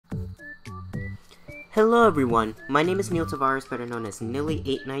Hello everyone, my name is Neil Tavares, better known as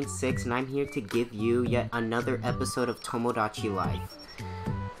Nilly896, and I'm here to give you yet another episode of Tomodachi Life.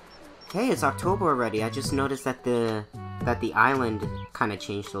 Hey, it's October already. I just noticed that the island kind of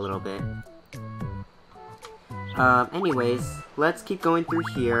changed a little bit. Anyways, let's keep going through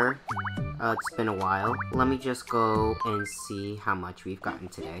here. It's been a while. Let me just go and see how much we've gotten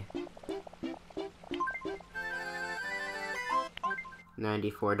today.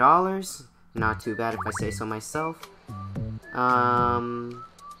 $94. Not too bad if I say so myself.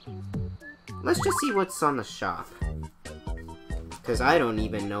 Let's just see what's on the shop. Because I don't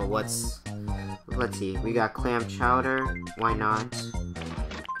even know what's... Let's see, we got clam chowder, why not?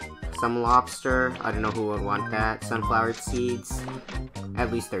 Some lobster, I don't know who would want that. Sunflower seeds,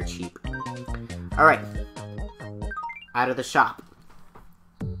 at least they're cheap. Alright, out of the shop.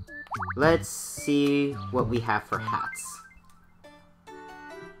 Let's see what we have for hats.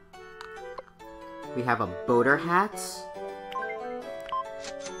 We have a boater hat.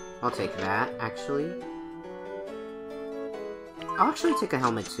 I'll take that, actually. I'll actually take a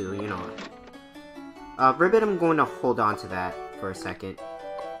helmet too, you know what. Ribbit, I'm going to hold on to that for a second.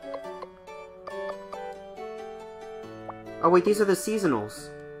 Oh wait, these are the seasonals.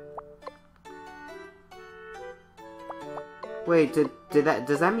 Wait,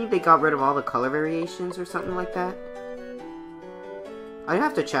 does that mean they got rid of all the color variations or something like that? I'd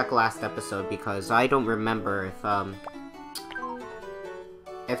have to check last episode because I don't remember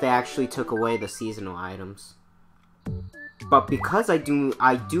if they actually took away the seasonal items. But because I do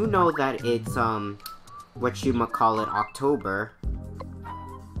know that it's whatchamacallit, October.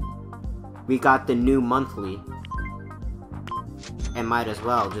 We got the new monthly. And might as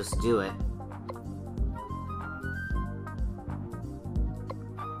well just do it.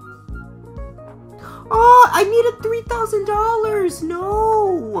 Oh, I needed $3,000!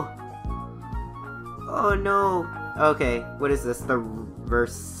 No! Oh no. Okay, what is this? The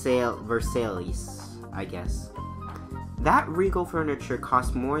Versailles, I guess. That regal furniture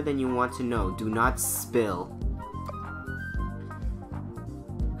costs more than you want to know. Do not spill.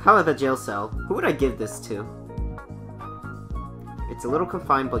 How about the jail cell? Who would I give this to? It's a little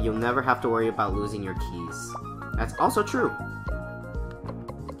confined, but you'll never have to worry about losing your keys. That's also true.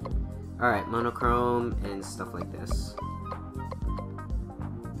 Alright, monochrome and stuff like this.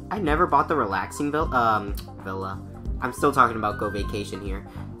 I never bought the relaxing villa. I'm still talking about Go Vacation here.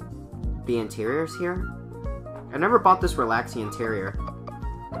 The interiors here? I never bought this relaxing interior.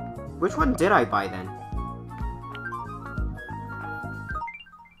 Which one did I buy then?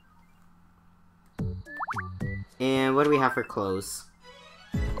 And what do we have for clothes?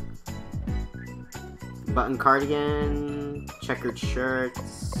 Button cardigan, checkered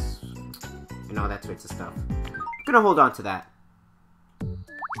shirts, and all that sorts of stuff. I'm gonna hold on to that.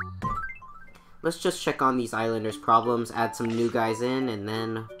 Let's just check on these islanders' problems, add some new guys in, and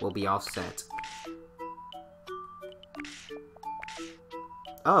then we'll be all set.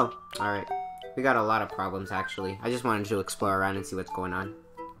 Oh, alright. We got a lot of problems, actually. I just wanted to explore around and see what's going on.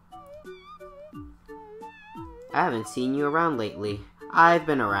 I haven't seen you around lately. I've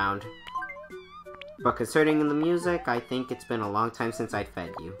been around. But concerning the music, I think it's been a long time since I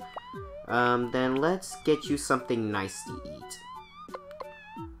fed you. Then let's get you something nice to eat.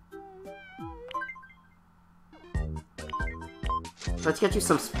 Let's get you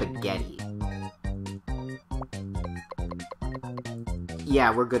some spaghetti.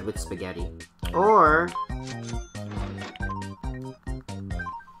 Yeah, we're good with spaghetti. Or...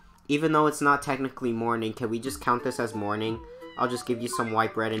 even though it's not technically morning, can we just count this as morning? I'll just give you some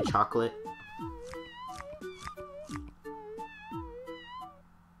white bread and chocolate.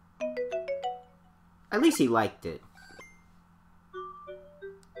 At least he liked it.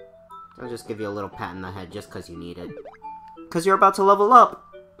 I'll just give you a little pat in the head just because you need it. Because you're about to level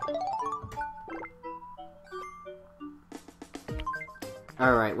up!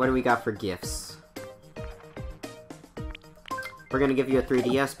 Alright, what do we got for gifts? We're gonna give you a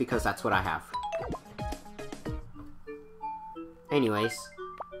 3DS because that's what I have. Anyways,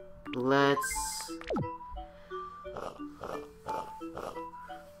 let's...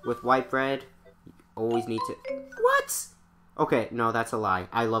 with white bread, you always need to... What? Okay, no, that's a lie.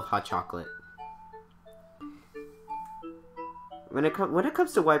 I love hot chocolate. When it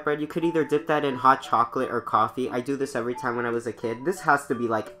comes to white bread, you could either dip that in hot chocolate or coffee. I do this every time when I was a kid. This has to be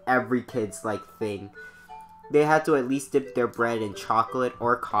like every kid's like thing. They had to at least dip their bread in chocolate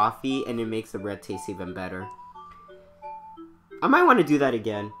or coffee, and it makes the bread taste even better. I might want to do that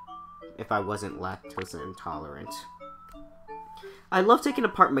again, if I wasn't lactose intolerant. I love taking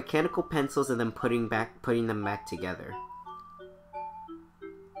apart mechanical pencils and then putting them back together.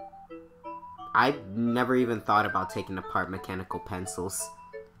 I've never even thought about taking apart mechanical pencils.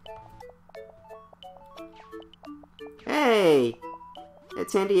 Hey!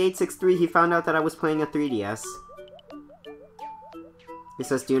 It's Nilly896's. He found out that I was playing a 3DS. He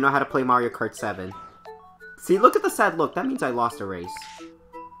says, do you know how to play Mario Kart 7? See, look at the sad look. That means I lost a race.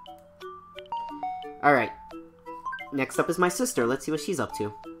 Alright. Next up is my sister. Let's see what she's up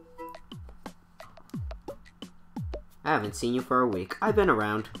to. I haven't seen you for a week. I've been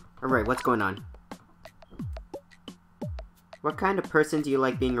around. Alright, what's going on? What kind of person do you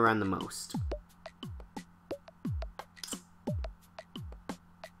like being around the most?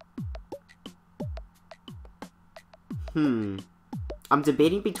 I'm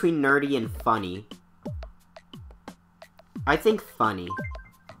debating between nerdy and funny. I think funny.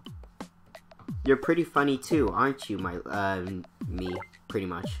 You're pretty funny too, aren't you, me, pretty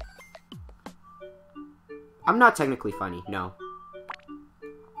much. I'm not technically funny, no.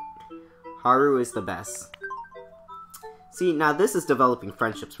 Haru is the best. See, now this is developing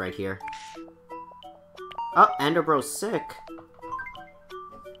friendships right here. Oh, Enderbro's sick.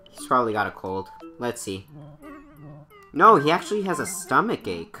 He's probably got a cold. Let's see. No, he actually has a stomach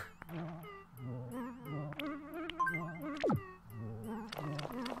ache.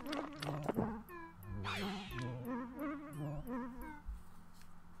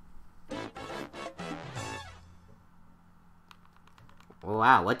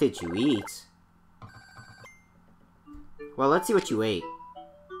 Wow, what did you eat? Well, let's see what you ate.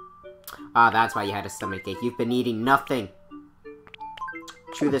 Ah, that's why you had a stomach ache. You've been eating nothing.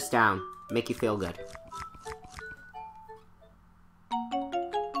 Chew this down. Make you feel good.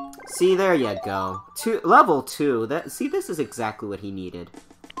 See, there you go. Level 2. See, this is exactly what he needed.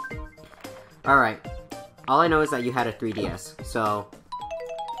 Alright. All I know is that you had a 3DS, so...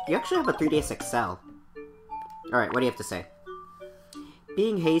 You actually have a 3DS XL. Alright, what do you have to say?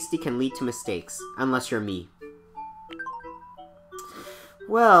 Being hasty can lead to mistakes, unless you're me.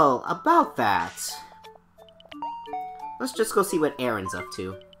 Well, about that... Let's just go see what Aaron's up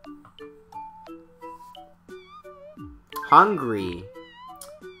to. Hungry.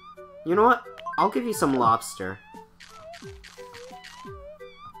 You know what? I'll give you some lobster.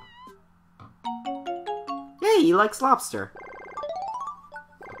 Hey, he likes lobster.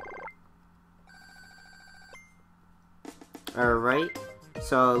 Alright.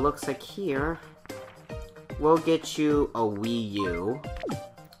 So, it looks like here... We'll get you a Wii U.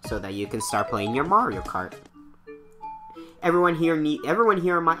 So that you can start playing your Mario Kart. Everyone here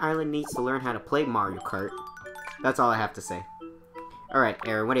on my island needs to learn how to play Mario Kart. That's all I have to say. Alright,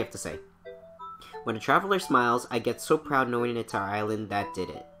 Aaron, what do you have to say? When a traveler smiles, I get so proud knowing it's our island that did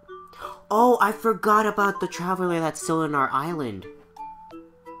it. Oh, I forgot about the traveler that's still in our island.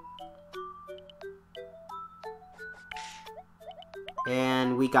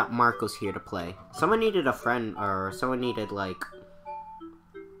 And we got Marcos here to play. Someone needed a friend, or someone needed, like...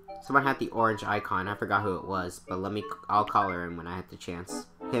 Someone had the orange icon. I forgot who it was, but I'll call her in when I have the chance.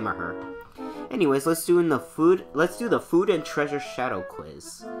 Him or her. Anyways, let's do the food and treasure shadow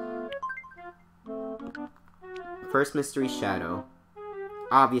quiz. First mystery shadow.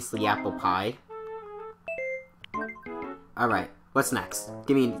 Obviously apple pie. Alright, what's next?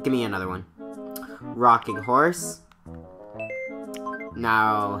 Give me another one. Rocking horse.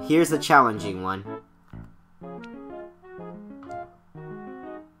 Now, here's the challenging one.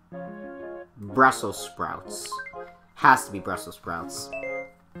 Brussels sprouts. Has to be Brussels sprouts.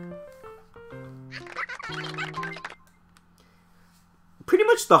 Pretty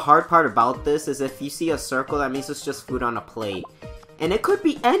much the hard part about this is if you see a circle, that means it's just food on a plate. And it could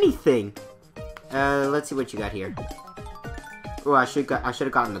be anything! Let's see what you got here. Oh, I should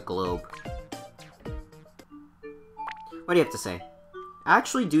have gotten the globe. What do you have to say? I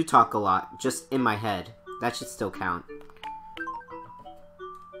actually do talk a lot, just in my head. That should still count.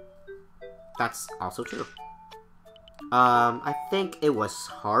 That's also true. I think it was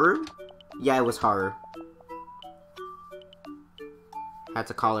Haru? Yeah, it was Haru. Had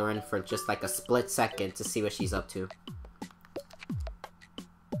to call her in for just like a split second to see what she's up to.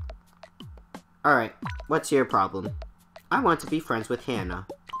 Alright, what's your problem? I want to be friends with Hannah.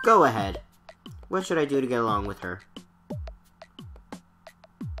 Go ahead. What should I do to get along with her?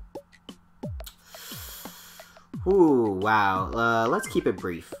 Ooh, wow. Let's keep it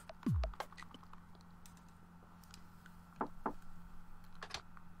brief.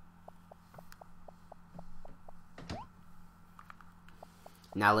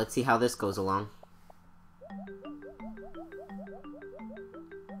 Now let's see how this goes along.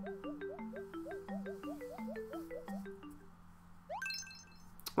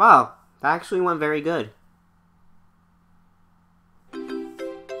 Wow, that actually went very good.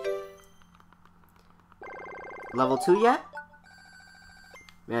 Level 2 yet?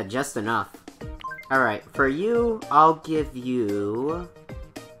 Yeah, just enough. Alright, for you, I'll give you...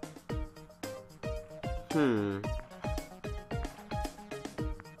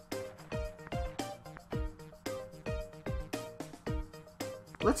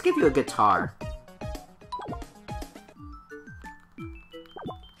 Let's give you a guitar.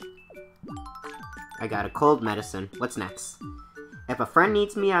 I got a cold medicine. What's next? If a friend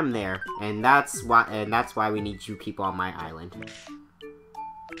needs me, I'm there. And that's why we need you people on my island.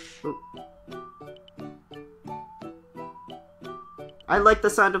 Ooh. I like the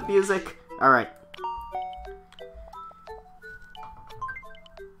sound of music. Alright.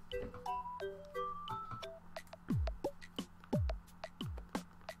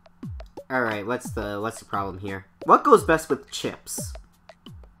 Alright, what's the problem here? What goes best with chips?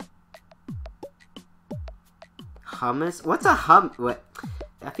 Hummus? What's a what?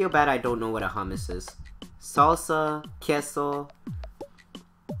 I feel bad I don't know what a hummus is. Salsa, queso,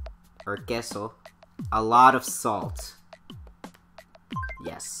 or queso. A lot of salt.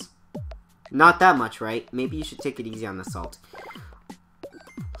 Yes. Not that much, right? Maybe you should take it easy on the salt.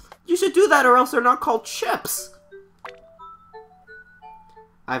 You should do that or else they're not called chips!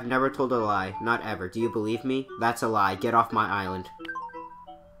 I've never told a lie. Not ever. Do you believe me? That's a lie. Get off my island.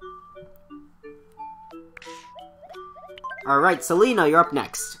 Alright, Selena, you're up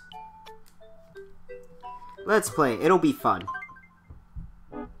next. Let's play. It'll be fun.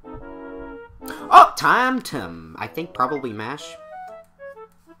 Oh! Time to... I think probably mash.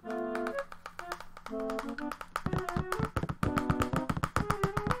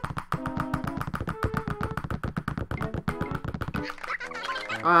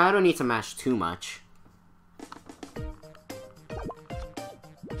 I don't need to mash too much.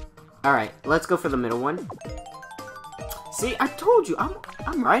 Alright, let's go for the middle one. See, I told you,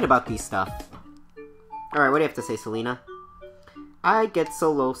 I'm right about these stuff. Alright, what do you have to say, Selena? I get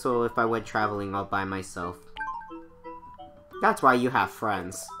so low, so if I went traveling all by myself. That's why you have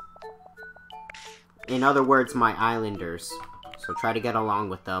friends. In other words, my islanders. So try to get along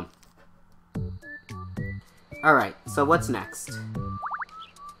with them. Alright, so what's next?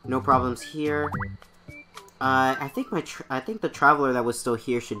 No problems here. I think the traveler that was still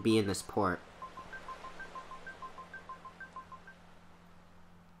here should be in this port.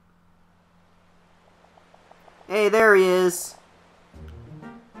 Hey, there he is!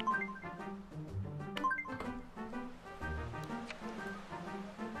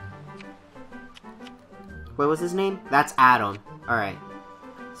 What was his name? That's Adam. Alright.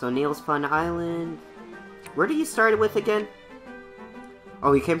 So Neil's Fun Island. Where did he start with again?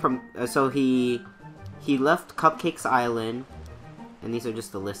 Oh, he came from... so he left Cupcakes Island. And these are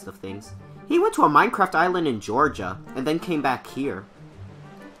just a list of things. He went to a Minecraft island in Georgia. And then came back here.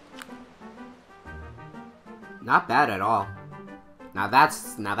 Not bad at all. Now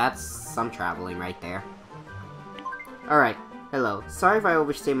that's some traveling right there. Alright. Hello. Sorry if I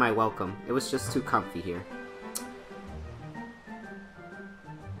overstayed my welcome. It was just too comfy here.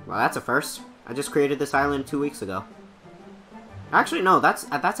 Well, that's a first. I just created this island 2 weeks ago. Actually, no, that's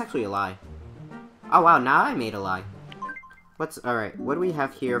actually a lie. Oh wow, now I made a lie. Alright, what do we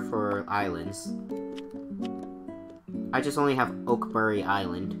have here for islands? I just only have Oakbury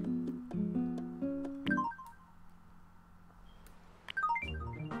Island.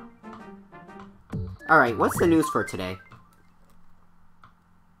 Alright, what's the news for today?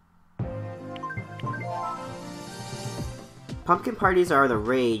 Pumpkin parties are the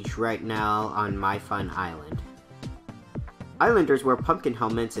rage right now on My Fun Island. Islanders wear pumpkin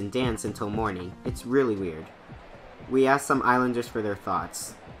helmets and dance until morning. It's really weird. We asked some islanders for their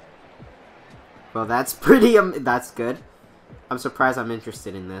thoughts. Well, that's pretty, that's good. I'm surprised I'm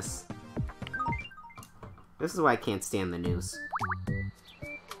interested in this. This is why I can't stand the news.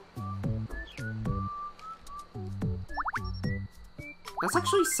 Let's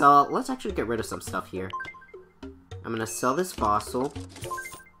actually get rid of some stuff here. I'm gonna sell this fossil.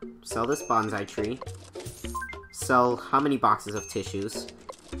 Sell this bonsai tree. Sell how many boxes of tissues?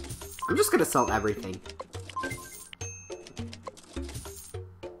 I'm just gonna sell everything.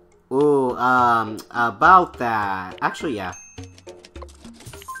 Ooh, about that. Actually, yeah.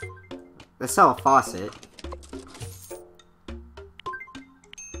 Let's sell a faucet.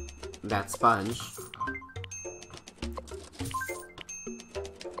 That sponge.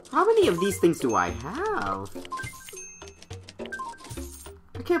 How many of these things do I have?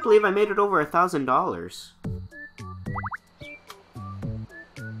 I can't believe I made it over $1,000.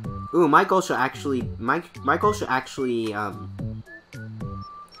 Ooh, my goal should actually,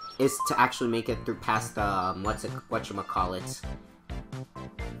 is to actually make it through past, whatchamacallit.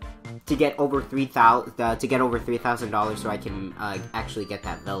 to get over $3,000 so I can actually get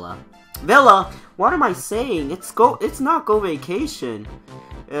that villa. Villa? What am I saying? It's not Go Vacation.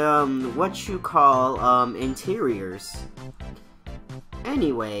 What you call interiors.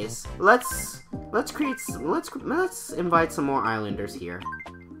 Anyways, let's invite some more islanders here.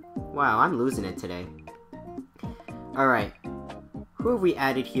 Wow, I'm losing it today. Alright. Who have we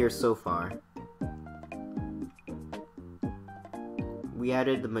added here so far? We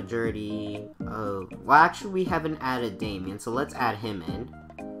added the majority of... Well, actually, we haven't added Damien, so let's add him in.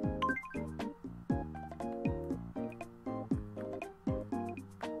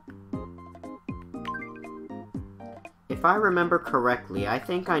 If I remember correctly, I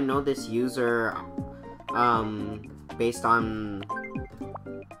think I know this user, based on...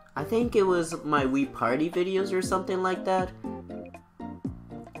 I think it was my Wii Party videos or something like that.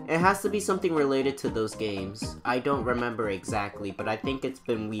 It has to be something related to those games. I don't remember exactly, but I think it's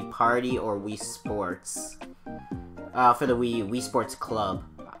been Wii Party or Wii Sports. For the Wii Sports Club.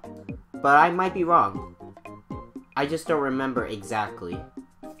 But I might be wrong. I just don't remember exactly.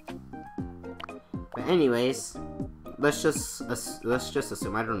 But anyways, let's just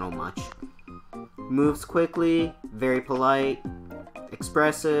assume I don't know much. Moves quickly, very polite,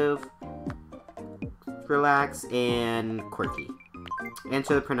 expressive, relaxed, and quirky.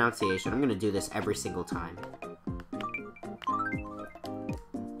 Answer the pronunciation. I'm gonna do this every single time.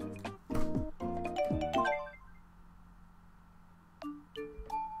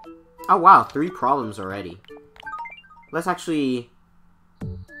 Oh wow, 3 problems already. Let's actually...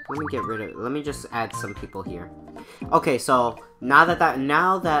 Let me just add some people here. Okay, so now that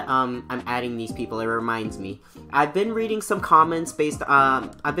I'm adding these people, it reminds me. I've been reading some comments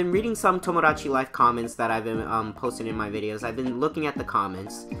I've been reading some Tomodachi Life comments that I've been posting in my videos. I've been looking at the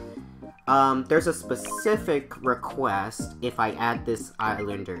comments. There's a specific request if I add this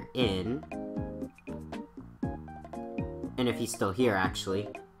islander in. And if he's still here, actually.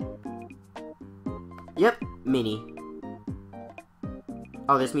 Yep, Mini.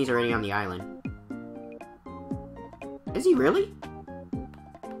 Oh, this means already on the island. Is he really?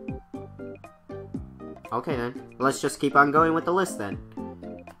 Okay then. Let's just keep on going with the list then.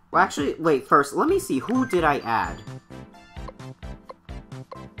 Well, actually, wait, first, let me see. Who did I add?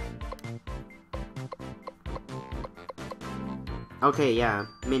 Okay, yeah,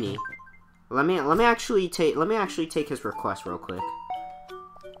 Mini. Let me actually take his request real quick.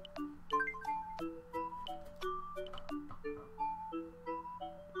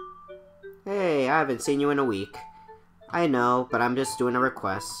 Hey, I haven't seen you in a week. I know, but I'm just doing a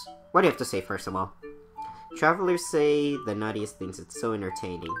request. What do you have to say first of all? Travelers say the nuttiest things, it's so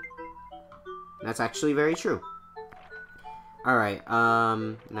entertaining. That's actually very true. Alright,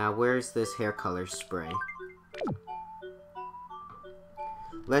 now where's this hair color spray?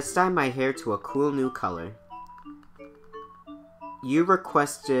 Let's dye my hair to a cool new color. You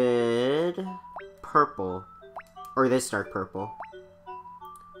requested purple. Or this dark purple.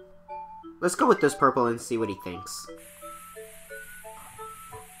 Let's go with this purple and see what he thinks.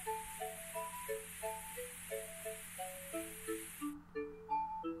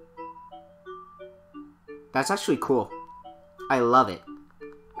 That's actually cool. I love it.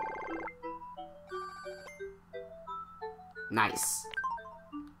 Nice.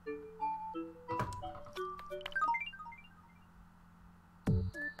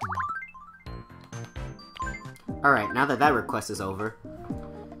 Alright, now that that request is over.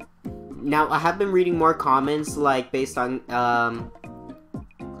 Now, I have been reading more comments, like, based on,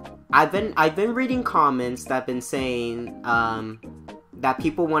 I've been reading comments that have been saying, that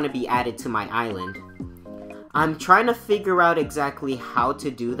people want to be added to my island. I'm trying to figure out exactly how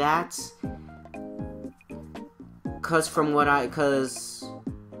to do that. Cause from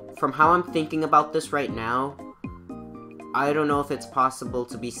how I'm thinking about this right now, I don't know if it's possible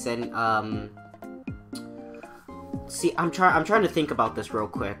to be sent, see, I'm trying to think about this real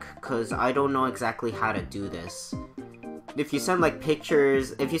quick, cause I don't know exactly how to do this. If you send like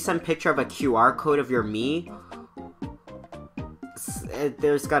pictures, if you send picture of a QR code of your Mii,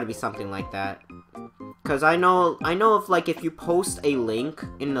 there's got to be something like that. Cause I know if like if you post a link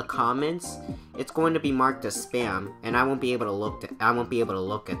in the comments, it's going to be marked as spam, and I won't be able to look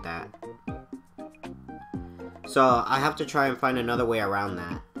at that. So I have to try and find another way around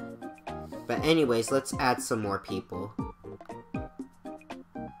that. But anyways, let's add some more people.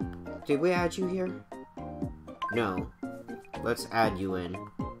 Did we add you here? No. Let's add you in.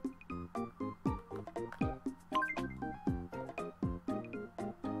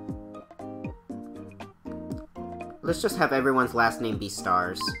 Let's just have everyone's last name be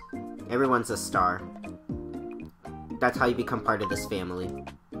Stars. Everyone's a star. That's how you become part of this family.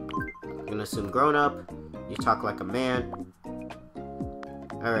 gonna assume grown up. You talk like a man.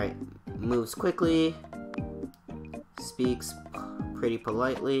 Alright. Moves quickly. Speaks pretty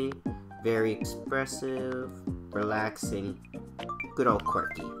politely. Very expressive. Relaxing. Good old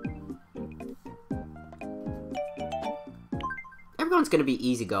quirky. Everyone's gonna be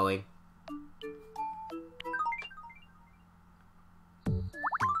easygoing.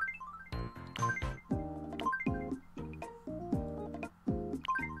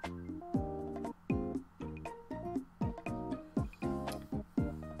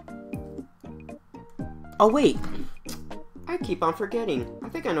 Oh wait, I keep on forgetting. I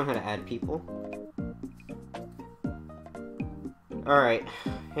think I know how to add people. Alright,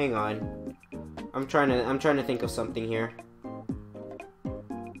 hang on. I'm trying to think of something here.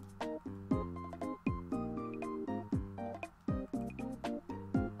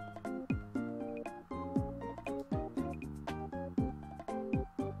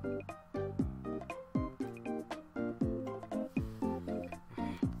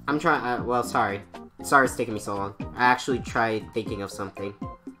 I'm trying, well, sorry. Sorry it's taking me so long. I actually tried thinking of something.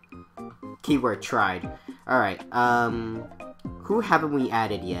 Keyword tried. Alright, who haven't we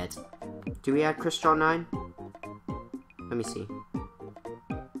added yet? Do we add Chris Jaw 9? Let me see.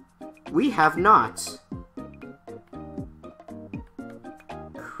 We have not.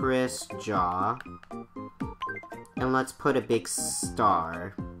 Chris Jaw. And let's put a big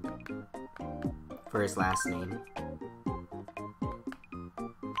star for his last name.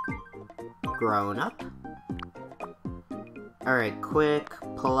 Grown up. Alright, quick,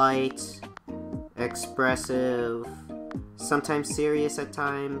 polite, expressive, sometimes serious at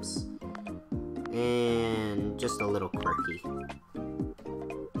times, and just a little quirky.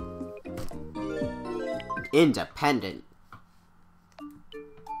 Independent.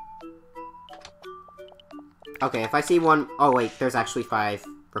 Okay, if I see one... Oh wait, there's actually 5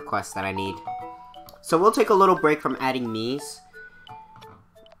 requests that I need. So we'll take a little break from adding Miis,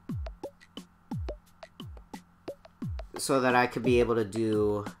 so that I could be able to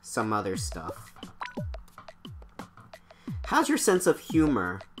do some other stuff. How's your sense of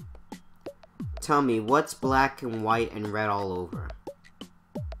humor? Tell me, what's black and white and red all over?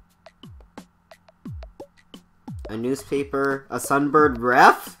 A newspaper, a sunbird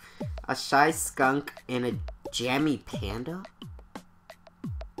ref, a shy skunk, and a jammy panda?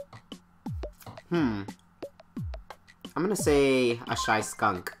 I'm gonna say a shy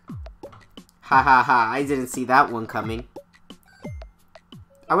skunk. Ha ha ha, I didn't see that one coming.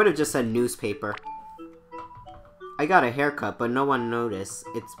 I would have just said newspaper. I got a haircut, but no one noticed.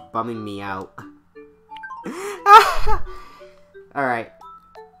 It's bumming me out. Alright,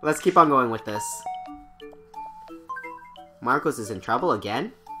 let's keep on going with this. Marcos is in trouble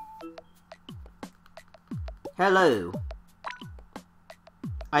again? Hello.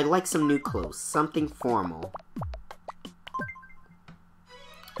 I'd like some new clothes, something formal.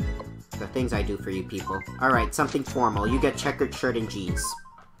 The things I do for you people. Alright, something formal. You get checkered shirt and jeans.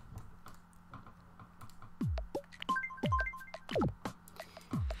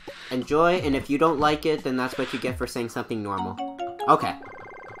 Enjoy, and if you don't like it, then that's what you get for saying something normal. Okay.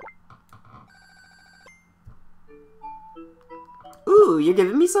 Ooh, you're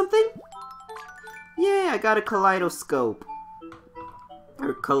giving me something? Yeah, I got a kaleidoscope.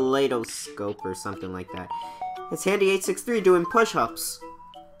 Or kaleidoscope or something like that. It's Handy863 doing push-ups.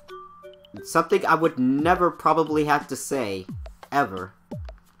 Something I would never probably have to say. Ever.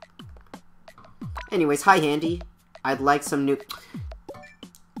 Anyways, hi Handy. I'd like some new...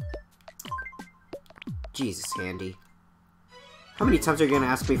 Jesus, Handy. How many times are you gonna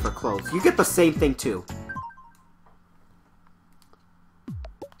ask me for clothes? You get the same thing too.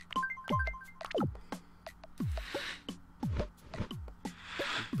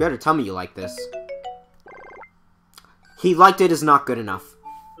 You better tell me you like this. He liked it is not good enough.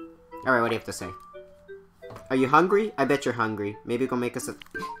 Alright, what do you have to say? Are you hungry? I bet you're hungry. Maybe go make us a...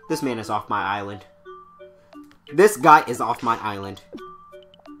 This man is off my island. This guy is off my island.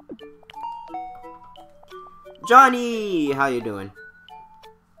 Johnny! How you doing?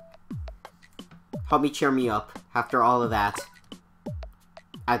 Help me cheer me up after all of that.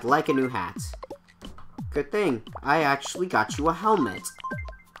 I'd like a new hat. Good thing. I actually got you a helmet.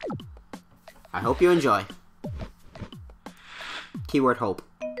 I hope you enjoy. Keyword hope.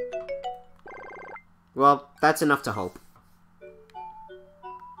 Well, that's enough to hope.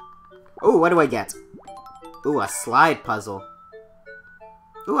 Ooh, what do I get? Ooh, a slide puzzle.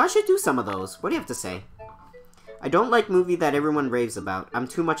 Ooh, I should do some of those. What do you have to say? I don't like movie that everyone raves about. I'm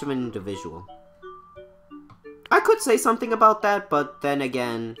too much of an individual. I could say something about that, but then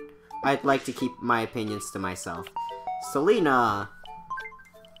again, I'd like to keep my opinions to myself. Selena!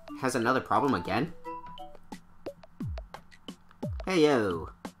 has another problem again? Hey, yo.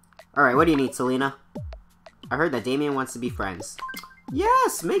 Alright, what do you need, Selena? I heard that Damien wants to be friends.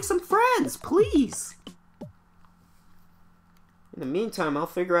 Yes, make some friends, please! In the meantime, I'll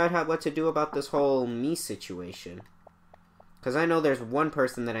figure out what to do about this whole Miis situation. Because I know there's one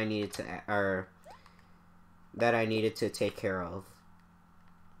person that I needed to take care of.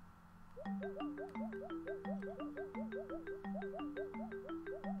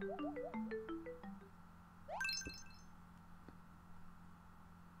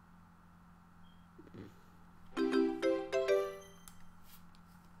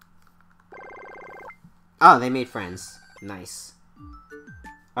 Oh, they made friends. Nice.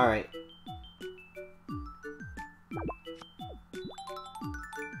 Alright.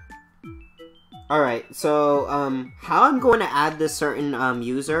 Alright, so, how I'm going to add this certain,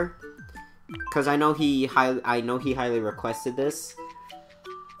 user, because I know he highly requested this.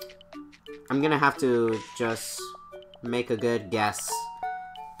 I'm gonna have to just make a good guess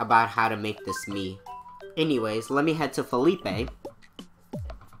about how to make this me. Anyways, let me head to Felipe.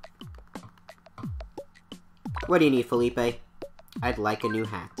 What do you need, Felipe? I'd like a new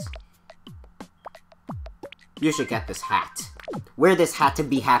hat. You should get this hat. Wear this hat to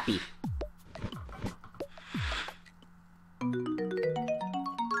be happy.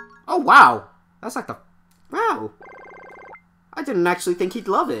 Oh, wow! That's like the... Wow! I didn't actually think he'd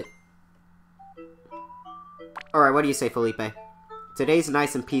love it. Alright, what do you say, Felipe? Today's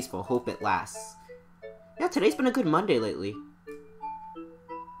nice and peaceful. Hope it lasts. Yeah, today's been a good Monday lately.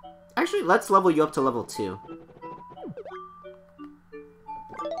 Actually, let's level you up to level 2.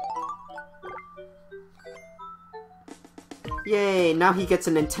 Yay, now he gets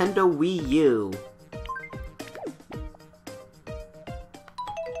a Nintendo Wii U.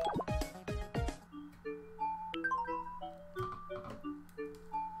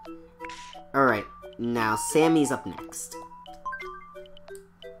 Alright, now Sammy's up next.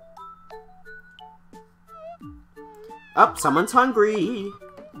 Oh, someone's hungry!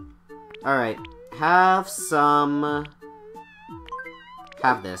 Alright, have some...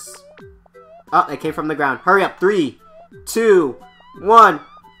 Have this. Oh, it came from the ground. Hurry up, 3, 2, 1!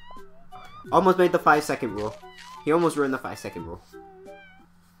 Almost made the 5-second rule. He almost ruined the 5-second rule.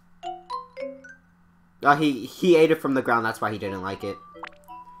 Oh, he ate it from the ground, that's why he didn't like it.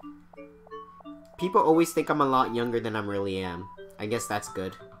 People always think I'm a lot younger than I really am. I guess that's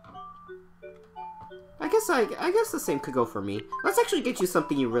good. I guess the same could go for me. Let's actually get you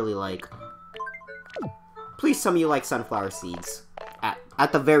something you really like. Please tell me you like sunflower seeds.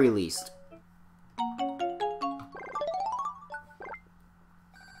 At the very least.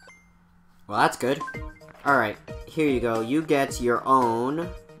 Well, that's good. Alright, here you go. You get your own...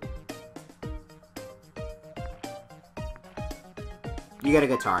 You get a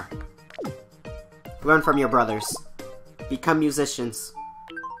guitar. Learn from your brothers. Become musicians.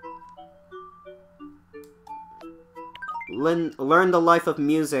 Learn the life of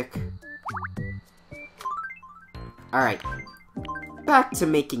music. Alright. Back to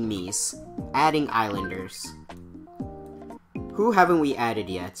making Miis. Adding islanders. Who haven't we added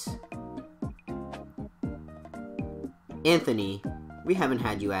yet? Anthony. We haven't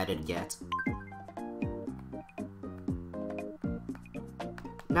had you added yet.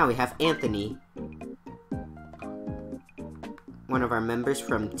 Now we have Anthony. One of our members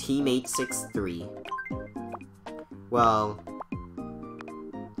from Team863. Well,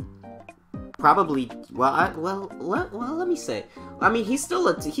 probably. Well, let me say. I mean, he's still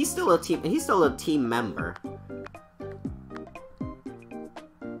a team member.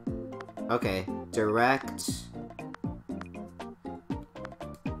 Okay, direct.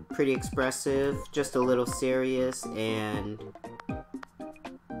 Pretty expressive, just a little serious, and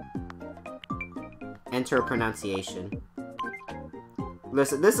enter a pronunciation.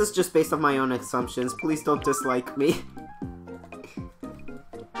 Listen, this is just based on my own assumptions. Please don't dislike me.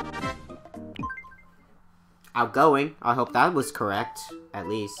 Outgoing. I hope that was correct, at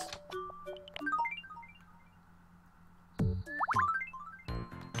least.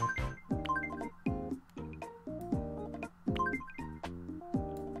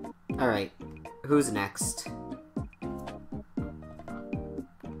 Alright, who's next?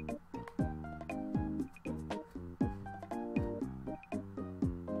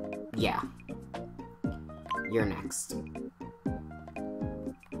 Yeah. You're next.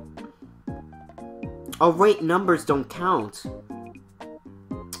 Oh wait, numbers don't count.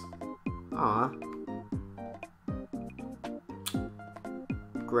 Aw.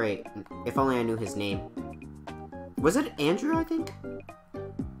 Great. If only I knew his name. Was it Andrew, I think?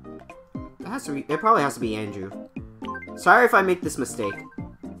 It probably has to be Andrew. Sorry if I make this mistake.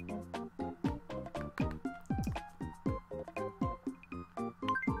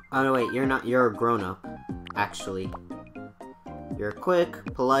 Oh no, wait, you're not. You're a grown-up, actually. You're quick,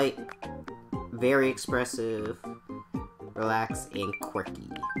 polite, very expressive, relaxed, and quirky.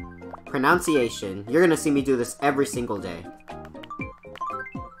 Pronunciation. You're gonna see me do this every single day.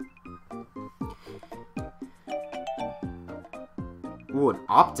 Ooh, an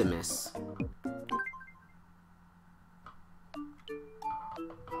optimist.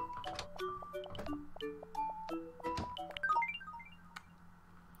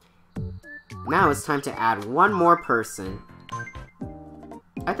 Now it's time to add one more person.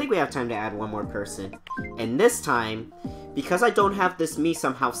 I think we have time to add one more person. And this time, because I don't have this Miis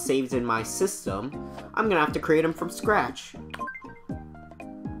somehow saved in my system, I'm gonna have to create him from scratch.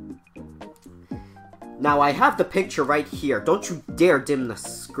 Now I have the picture right here. Don't you dare dim the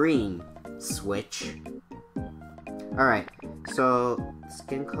screen, Switch. Alright, so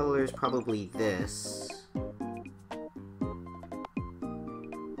skin color is probably this.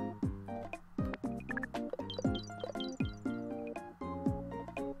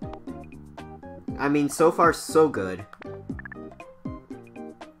 I mean, so far, so good.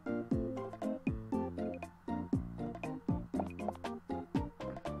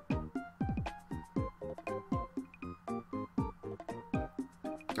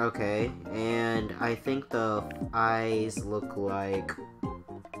 Okay, and I think the eyes look like...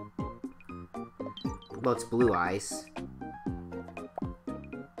 Well, it's blue eyes.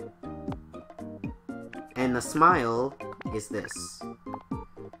 And the smile is this.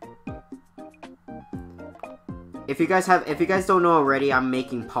 If you guys don't know already, I'm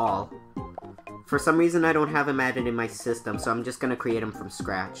making Paul. For some reason, I don't have him added in my system, so I'm just gonna create him from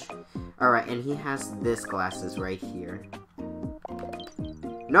scratch. Alright, and he has this glasses right here.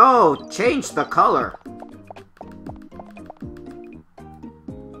 No! Change the color!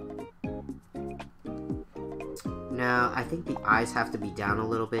 Now, I think the eyes have to be down a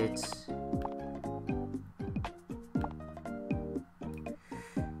little bit.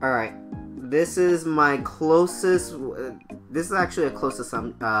 Alright. This is my closest... This is actually the closest,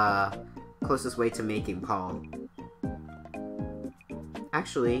 closest way to making Paul.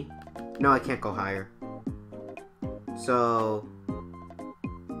 Actually, no, I can't go higher. So...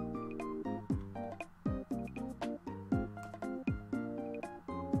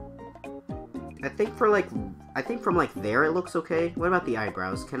 I think from like there it looks okay. What about the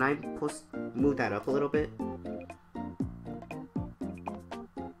eyebrows? Can I move that up a little bit?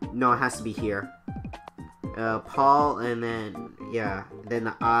 No, it has to be here. Paul, and then, yeah, then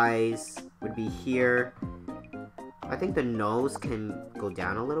the eyes would be here. I think the nose can go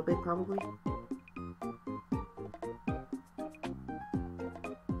down a little bit, probably.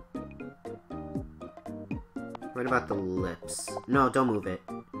 What about the lips? No, don't move it.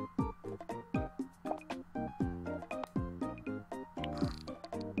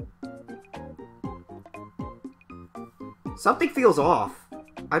 Something feels off.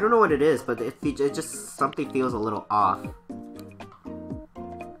 I don't know what it is, but it just something feels a little off.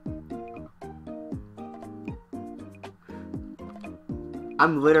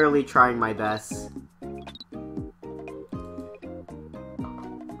 I'm literally trying my best.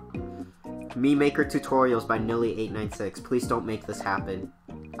 Me Maker Tutorials by Nilly896. Please don't make this happen.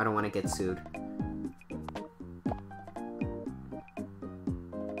 I don't want to get sued.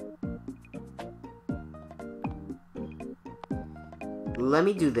 Let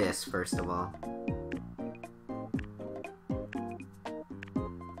me do this, first of all.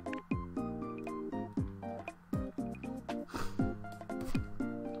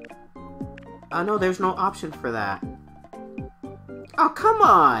 Oh no, there's no option for that. Oh, come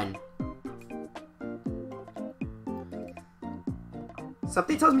on!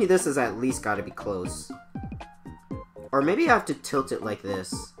 Something tells me this is at least gotta be close. Or maybe I have to tilt it like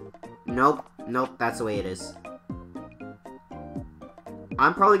this. Nope, nope, that's the way it is.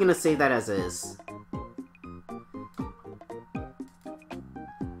 I'm probably gonna save that as is.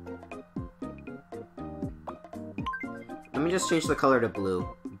 Let me just change the color to blue,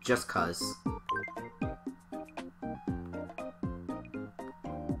 just cuz.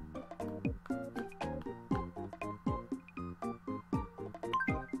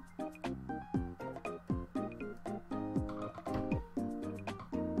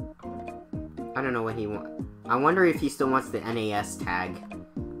 I don't know what he wants. I wonder if he still wants the NAS tag.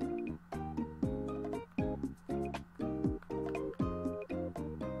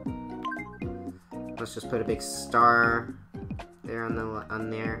 Let's just put a big star there on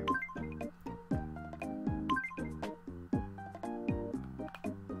there.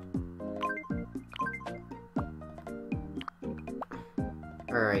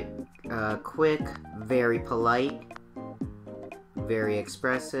 Alright, quick, very polite, Very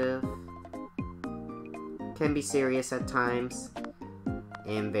expressive. Can be serious at times.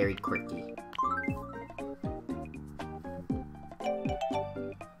 And very quirky.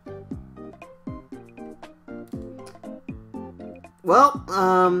 Well,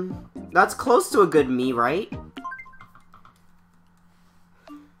 that's close to a good me, right?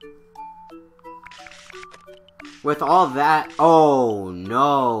 With all that... Oh,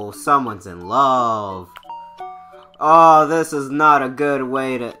 no. Someone's in love. Oh, this is not a good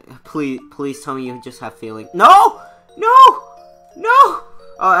way to... Please tell me you just have feeling. No! No! No!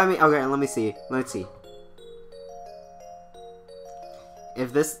 Oh, I mean, okay, let me see. Let's see.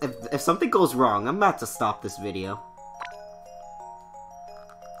 If something goes wrong, I'm about to stop this video.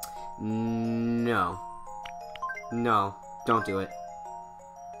 No. No. Don't do it.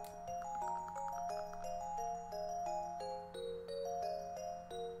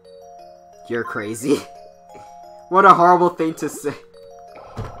 You're crazy. What a horrible thing to say.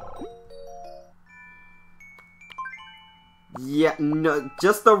 Yeah, no,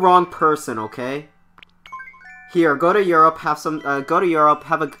 just the wrong person, okay? Here, go to Europe, have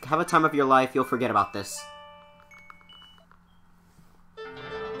a time of your life, you'll forget about this.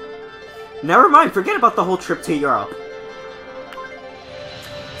 Never mind, forget about the whole trip to Europe.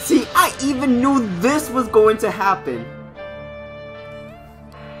 See, I even knew this was going to happen.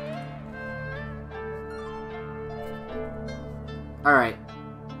 Alright.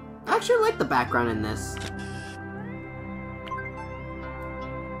 I actually like the background in this.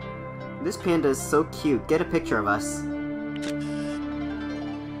 This panda is so cute. Get a picture of us.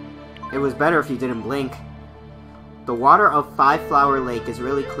 It was better if you didn't blink. The water of Five Flower Lake is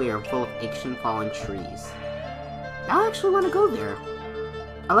really clear and full of ancient fallen trees. I actually want to go there.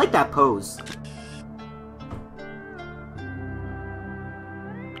 I like that pose.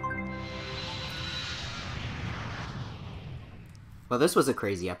 Well, this was a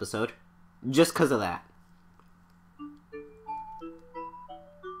crazy episode. Just because of that.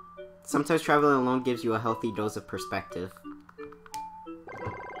 Sometimes traveling alone gives you a healthy dose of perspective.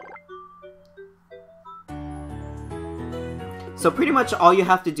 So pretty much all you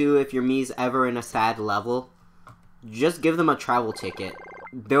have to do if your Mii's ever in a sad level, just give them a travel ticket.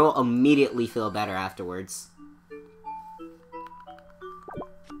 They'll immediately feel better afterwards.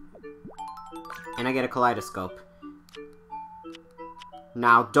 And I get a kaleidoscope.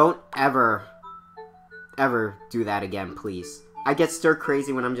 Now, don't ever do that again, please. I get stir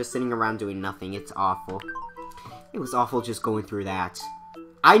crazy when I'm just sitting around doing nothing. It's awful. It was awful just going through that.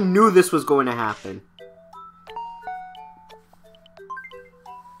 I knew this was going to happen.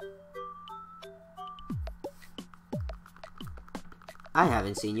 I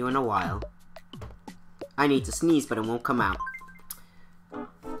haven't seen you in a while. I need to sneeze, but it won't come out.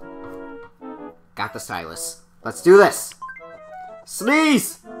 Got the stylus. Let's do this!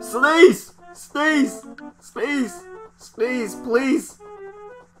 Sneeze! Sneeze! Sneeze! Sneeze! Sneeze, please!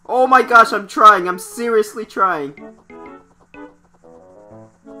 Oh my gosh, I'm trying. I'm seriously trying.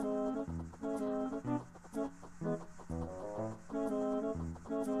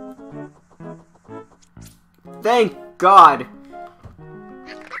 Thank God!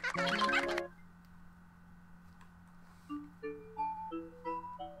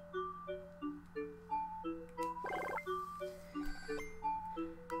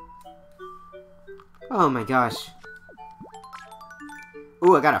 Oh my gosh.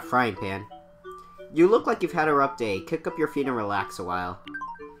 Ooh, I got a frying pan. You look like you've had a rough day. Kick up your feet and relax a while.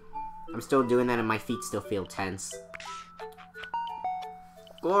 I'm still doing that and my feet still feel tense.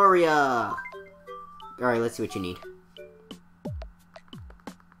 Gloria! Alright, let's see what you need.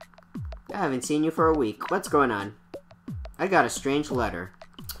 I haven't seen you for a week. What's going on? I got a strange letter.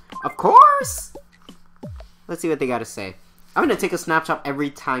 Of course! Let's see what they gotta say. I'm gonna take a snapshot every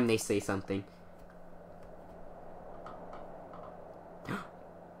time they say something.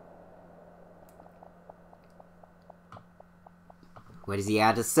 What does he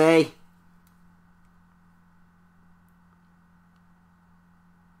have to say?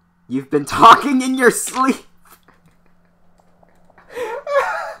 You've been talking in your sleep.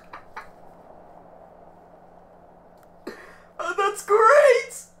 Oh, that's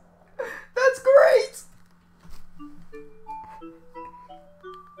great. That's great.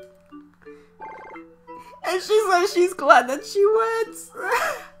 And she says she's glad that she went.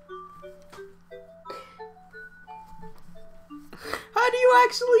 How do you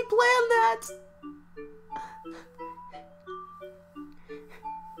actually plan that?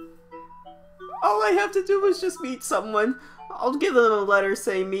 All I have to do is just meet someone. I'll give them a letter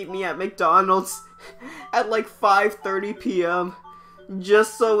saying meet me at McDonald's at like 5:30 p.m.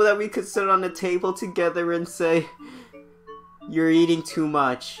 just so that we could sit on a table together and say, You're eating too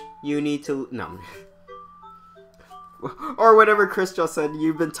much. You need to... No. Or whatever Chris just said,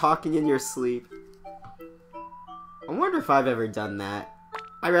 you've been talking in your sleep. I wonder if I've ever done that.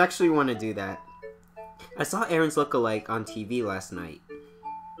 I actually want to do that. I saw Aaron's lookalike on TV last night.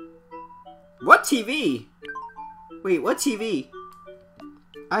 What TV? Wait, what TV?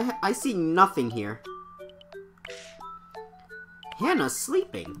 I see nothing here. Hannah's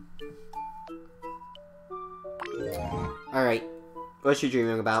sleeping. Alright, what's she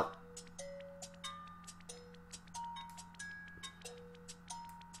dreaming about?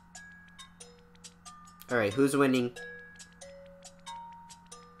 Alright, who's winning?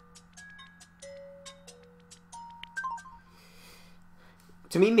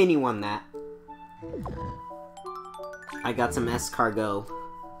 To me, Minnie won that. I got some escargot.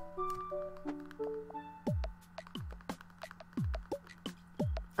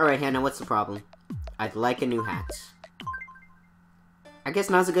 Alright, Hannah, what's the problem? I'd like a new hat. I guess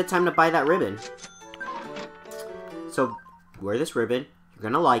now's a good time to buy that ribbon. So, wear this ribbon. You're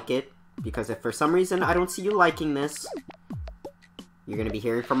gonna like it. Because if for some reason I don't see you liking this, you're gonna be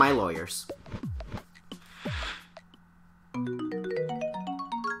hearing from my lawyers.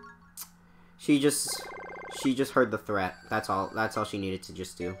 She just heard the threat. That's all she needed to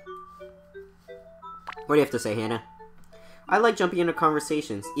just do. What do you have to say, Hannah? I like jumping into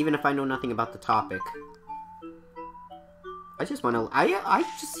conversations, even if I know nothing about the topic. I just want to.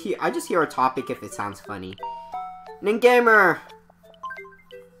 I just hear a topic if it sounds funny. Ningamer.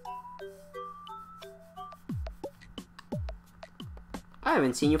 I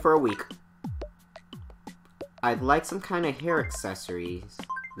haven't seen you for a week. I'd like some kind of hair accessories.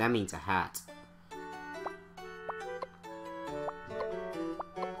 That means a hat.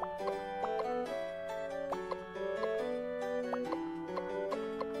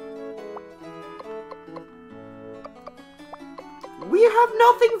 We have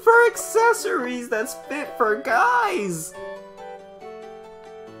nothing for accessories that's fit for guys!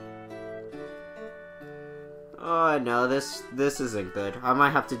 Oh no, this isn't good. I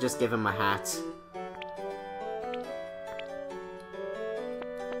might have to just give him a hat.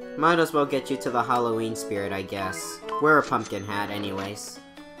 Might as well get you to the Halloween spirit, I guess. Wear a pumpkin hat anyways.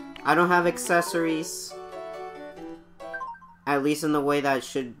 I don't have accessories. At least in the way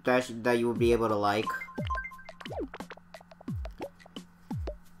that you will be able to like.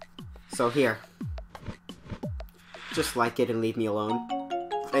 So here. Just like it and leave me alone.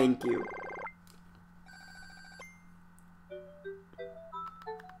 Thank you.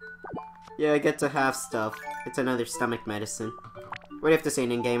 Yeah, I get to have stuff. It's another stomach medicine. What do you have to say,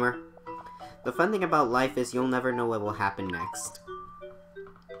 Ningamer? The fun thing about life is you'll never know what will happen next.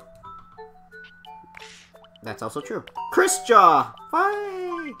 That's also true. Chrisjaw!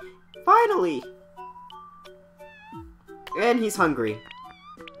 Finally! And he's hungry.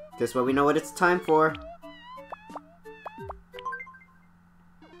 Guess what, we know what it's time for.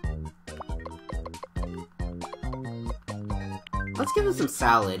 Let's give him some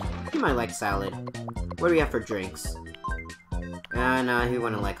salad. He might like salad. What do we have for drinks? Nah, he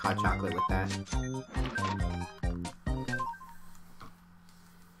wouldn't like hot chocolate with that.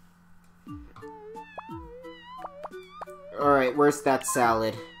 Alright, where's that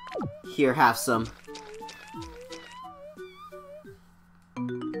salad? Here, have some.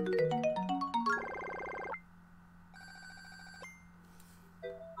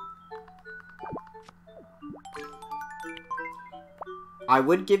 I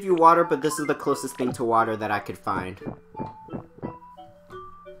would give you water, but this is the closest thing to water that I could find.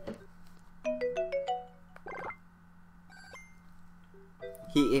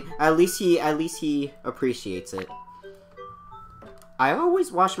 At least he appreciates it. I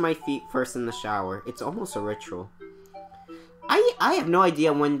always wash my feet first in the shower. It's almost a ritual. I have no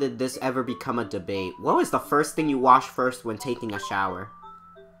idea when did this ever become a debate. What was the first thing you wash first when taking a shower?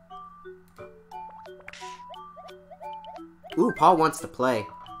 Ooh, Paul wants to play.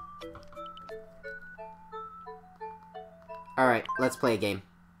 Alright, let's play a game.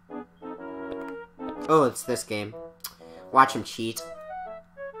 Oh, it's this game. Watch him cheat.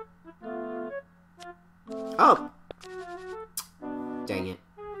 Oh! Dang it.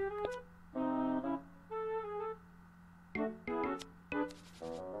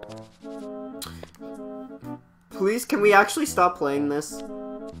 Please, can we actually stop playing this?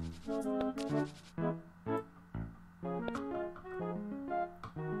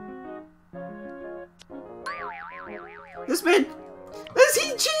 This man! He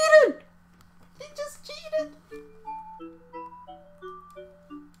cheated! He just cheated!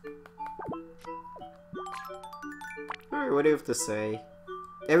 Alright, what do you have to say?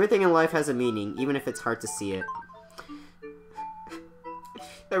 Everything in life has a meaning, even if it's hard to see it.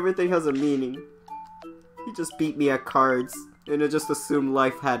 Everything has a meaning. He just beat me at cards, and I just assumed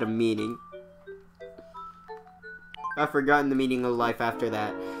life had a meaning. I've forgotten the meaning of life after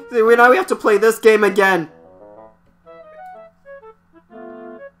that. See, now we have to play this game again!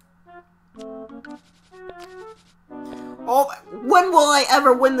 Oh, when will I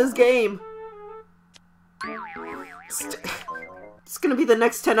ever win this game? It's gonna be the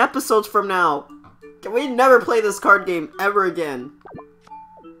next 10 episodes from now. Can we never play this card game ever again?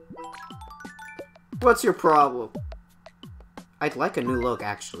 What's your problem? I'd like a new look,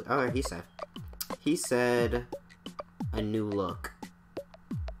 actually. Oh, he said. He said a new look.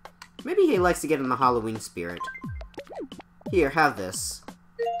 Maybe he likes to get in the Halloween spirit. Here, have this.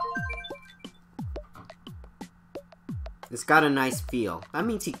 It's got a nice feel. That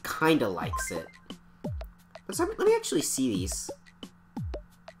means he kinda likes it. Let me actually see these.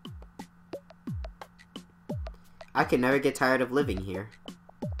 I can never get tired of living here.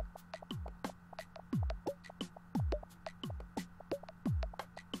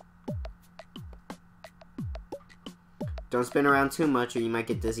 Don't spin around too much or you might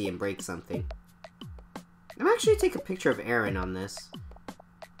get dizzy and break something. I'm actually take a picture of Aaron on this.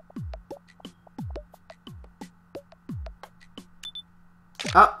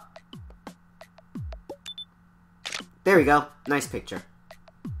 Oh! There we go. Nice picture.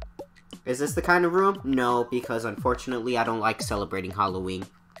 Is this the kind of room? No, because unfortunately I don't like celebrating Halloween.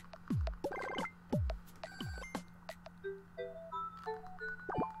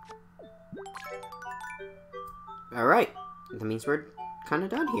 Alright. That means we're kind of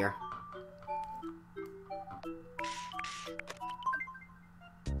done here.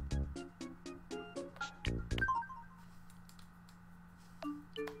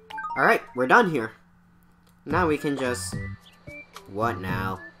 Alright, we're done here. Now we can just... What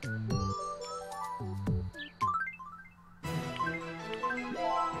now?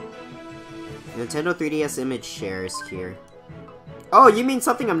 Nintendo 3DS image shares here. Oh, you mean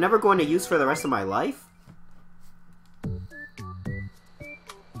something I'm never going to use for the rest of my life?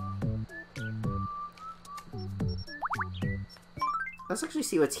 Let's actually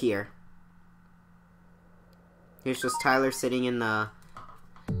see what's here. Here's just Tyler sitting in the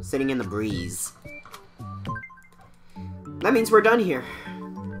breeze. That means we're done here.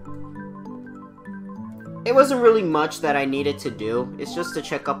 It wasn't really much that I needed to do. It's just to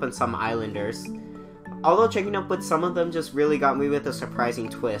check up on some islanders. Although checking up with some of them just really got me with a surprising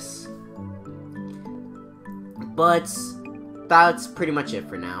twist. But that's pretty much it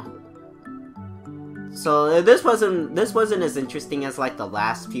for now. So this wasn't as interesting as like the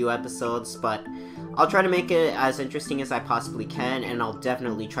last few episodes, but I'll try to make it as interesting as I possibly can, and I'll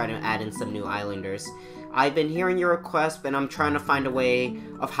definitely try to add in some new islanders. I've been hearing your requests, and I'm trying to find a way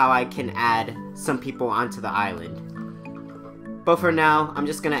of how I can add some people onto the island. But for now, I'm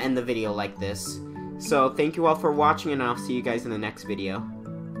just gonna end the video like this. So thank you all for watching, and I'll see you guys in the next video.